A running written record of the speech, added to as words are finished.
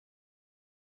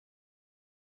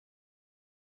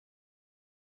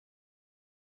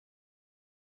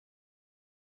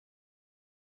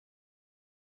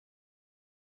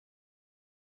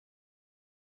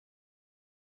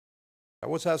I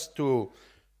was asked to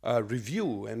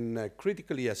review and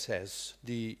critically assess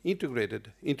the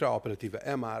integrated intraoperative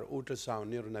MR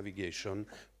ultrasound neuronavigation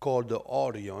called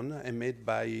Orion and made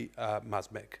by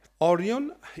Masbeck.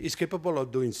 Orion is capable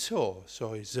of doing so.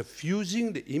 So it's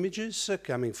fusing the images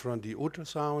coming from the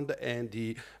ultrasound and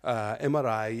the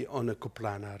MRI on a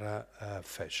coplanar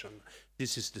fashion.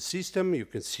 This is the system. You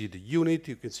can see the unit,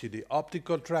 you can see the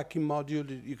optical tracking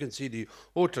module, you can see the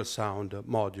ultrasound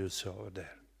modules over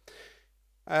there.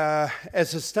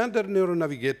 As a standard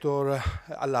neuronavigator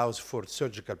allows for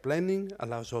surgical planning,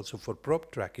 allows also for probe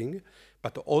tracking,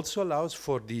 but also allows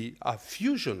for the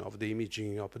fusion of the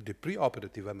imaging of the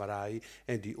preoperative MRI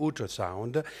and the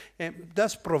ultrasound, and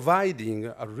thus providing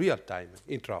a real-time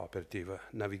intraoperative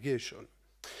navigation.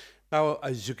 Now,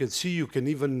 as you can see, you can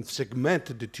even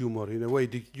segment the tumor in a way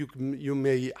that you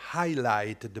may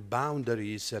highlight the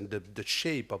boundaries and the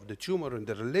shape of the tumor and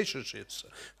the relationships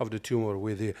of the tumor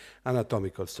with the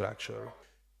anatomical structure.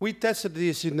 We tested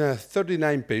this in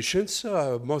 39 patients.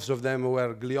 Most of them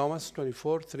were gliomas,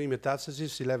 24, 3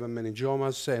 metastases, 11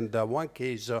 meningiomas, and 1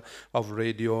 case of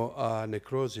radio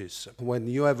necrosis. When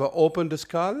you have opened the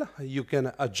skull, you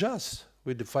can adjust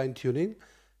with the fine-tuning.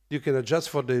 You can adjust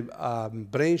for the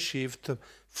brain shift,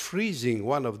 freezing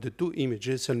one of the 2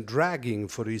 images and dragging,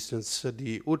 for instance,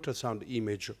 the ultrasound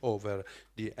image over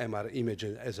the MR image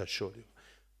as I showed you.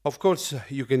 Of course,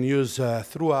 you can use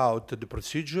throughout the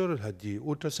procedure the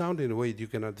ultrasound in a way that you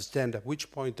can understand at which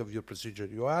point of your procedure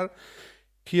you are.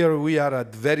 Here we are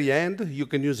at the very end. You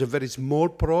can use a very small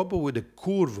probe with a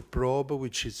curve probe,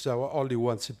 which is only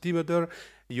 1 centimeter.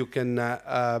 You can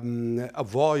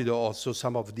avoid also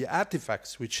some of the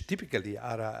artifacts which typically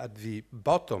are at the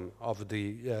bottom of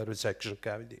the resection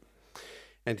cavity.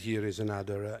 And here is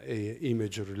another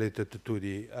image related to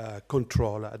the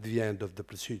control at the end of the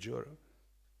procedure.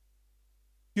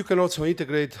 You can also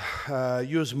integrate,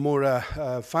 use more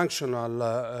functional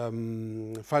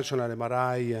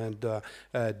MRI and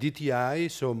DTI,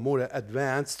 so more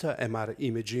advanced MR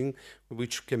imaging,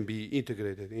 which can be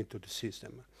integrated into the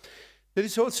system. There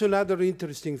is also another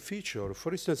interesting feature.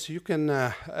 For instance, you can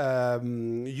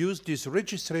use this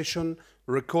registration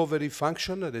recovery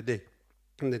function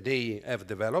that they have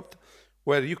developed,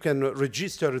 where you can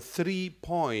register 3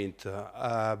 points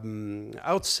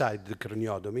outside the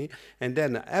craniotomy, and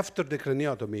then after the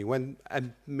craniotomy, when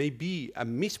maybe a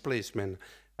misplacement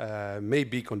may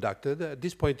be conducted, at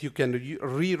this point you can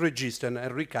re-register and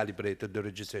recalibrate the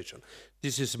registration.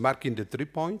 This is marking the 3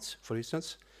 points, for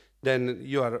instance. Then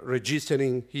you are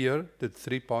registering here the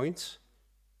 3 points,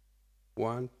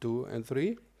 1, 2, and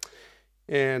 3.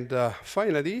 And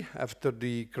finally, after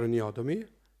the craniotomy,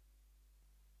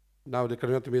 now the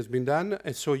craniotomy has been done,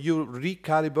 and so you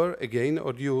recalibrate again,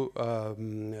 or you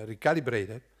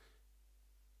recalibrated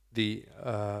the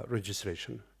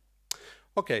registration.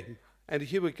 Okay, and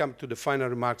here we come to the final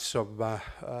remarks of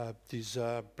this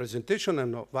presentation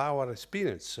and of our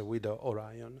experience with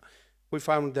Orion. We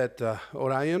found that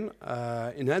Orion,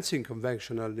 enhancing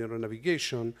conventional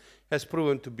neuronavigation, has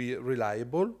proven to be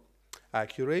reliable,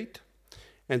 accurate,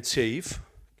 and safe,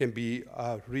 can be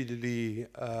readily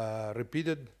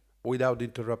repeated without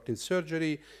interrupting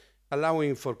surgery,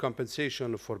 allowing for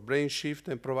compensation for brain shift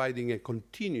and providing a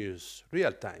continuous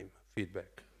real-time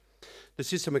feedback. The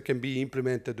system can be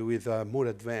implemented with more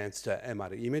advanced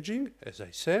MR imaging, as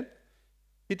I said.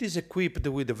 It is equipped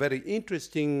with a very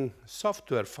interesting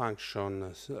software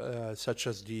function, such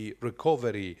as the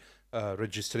recovery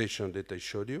registration that I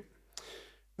showed you.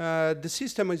 The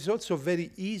system is also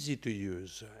very easy to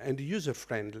use and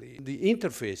user-friendly. The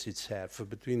interface itself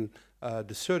between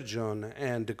the surgeon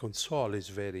and the console is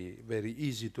very, very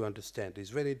easy to understand.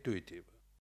 It's very intuitive.